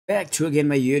Back to again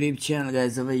my YouTube channel,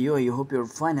 guys. How are you? I hope you're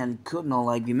fine and good now.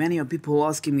 Like many of people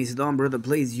asking me, Saddam brother,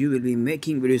 please, you will be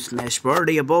making video Smash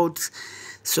Party about.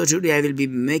 So today I will be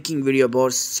making video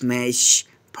about Smash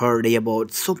Party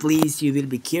about. So please, you will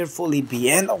be carefully be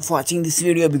end of watching this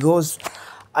video because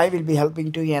I will be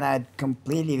helping to you and I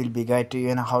completely will be guide to you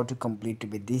on how to complete to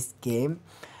be this game.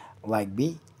 Like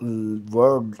be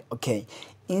word okay,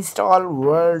 install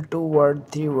world 2 word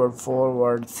 3 word 4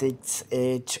 word 6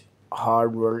 8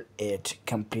 hard world 8,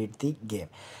 complete the game.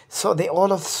 So they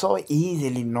all of so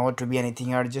easily not to be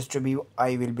anything hard, just to be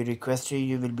I will be requesting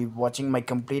you will be watching my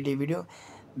complete video,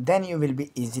 then you will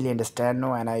be easily understand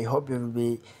now. And I hope you will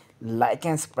be like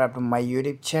and subscribe to my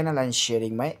YouTube channel and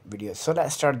sharing my videos. So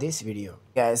let's start this video,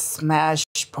 guys. Smash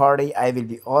Party I will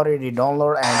be already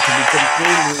download, and to be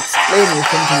completely explain you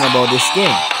something about this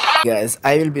game, guys,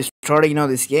 I will be starting now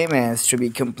this game and to be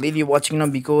completely watching now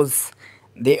because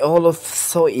they all of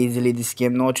so easily this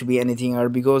game not to be anything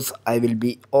hard, because I will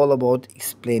be all about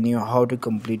explaining you how to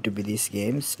complete to be these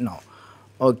games now.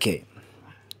 Okay,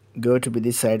 go to be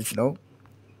this sides now.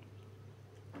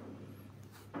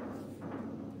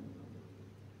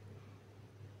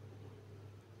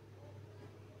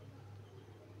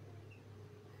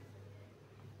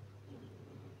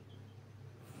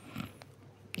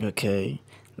 Okay,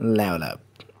 level up,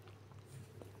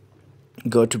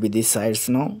 go to be this sides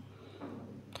now.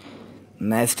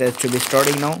 Next has to be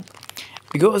starting now,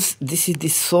 because this is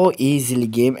this so easily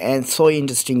game and so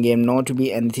interesting game not to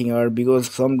be anything hard, because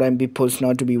sometimes people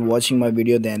not to be watching my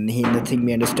video then he nothing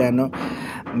me understand now,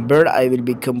 but I will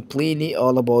be completely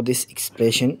all about this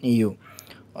expression you.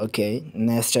 Okay,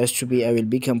 next has to be I will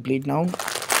be complete now.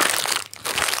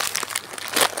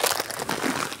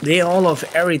 They all of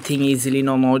everything easily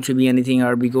no not to be anything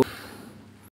hard, because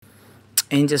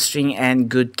interesting and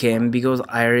good game, because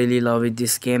I really love it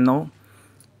this game now.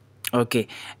 Okay,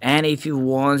 and if you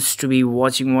want to be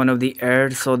watching one of the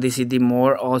ads, so this is the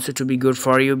more also to be good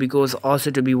for you, because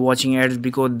also to be watching ads,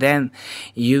 because then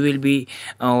you will be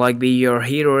like be your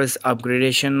heroes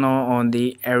upgradation on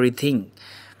the everything.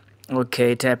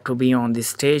 Okay, tap to be on the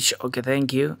stage. Okay,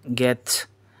 thank you, get,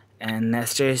 and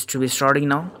next stage to be starting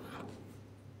now,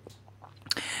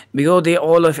 because they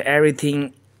all of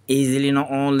everything easily not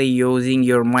only using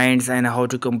your minds and how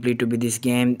to complete to be this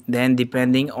game, then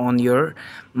depending on your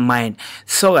mind.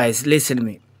 So guys, listen to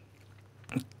me,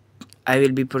 I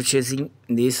will be purchasing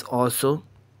this also.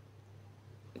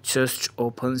 Just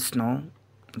opens now,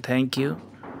 thank you.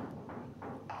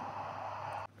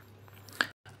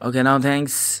 Okay, now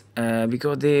thanks,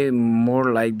 because they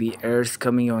more like the airs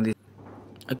coming on this.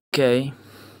 Okay,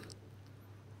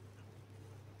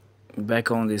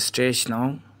 back on the stage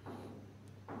now.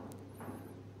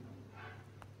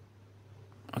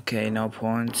 Okay, now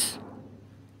points,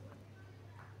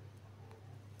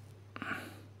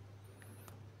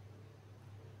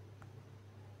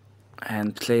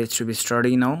 and play should be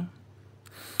starting now,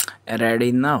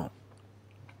 ready now.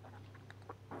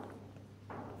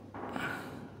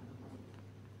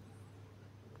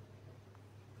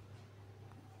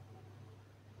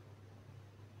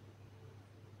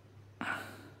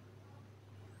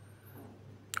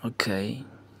 Okay,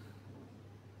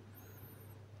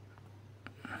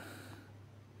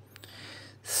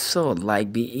 so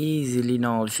like be easily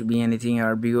not should be anything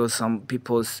hard, because some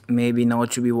people maybe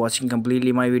not to be watching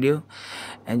completely my video,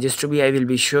 and just to be I will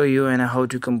be show you and how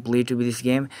to complete to be this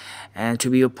game, and to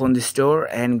be open the store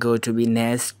and go to be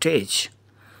next stage.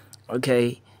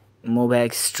 Okay, move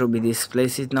back to be this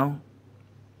places now.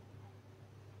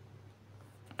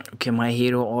 Okay, my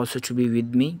hero also to be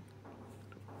with me.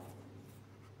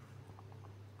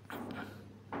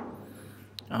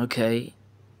 Okay,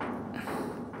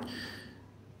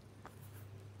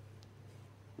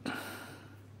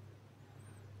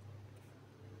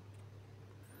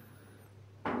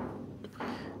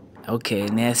 okay,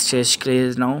 next stage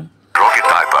clears now. Rocket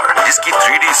Typer, जिसकी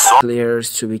 3D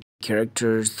Players to be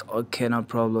characters. Okay, no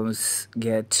problems,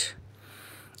 get.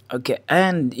 Okay,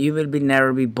 and you will be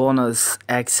never be bonus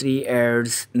x3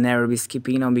 ads never be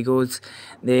skipping on, because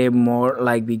they're more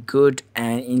like be good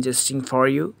and interesting for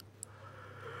you.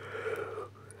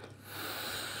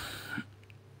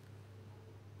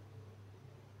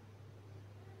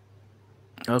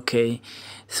 Okay,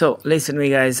 so listen me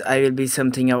guys, I will be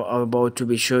something about to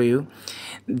be show you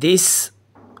this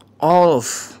all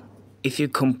of, if you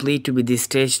complete to be this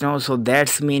stage now, so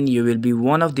that's mean you will be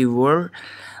one of the world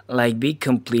like be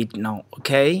complete now.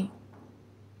 Okay,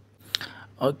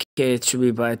 okay, it should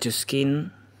be by to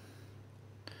skin.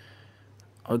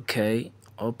 Okay,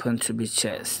 open to be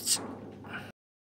chest.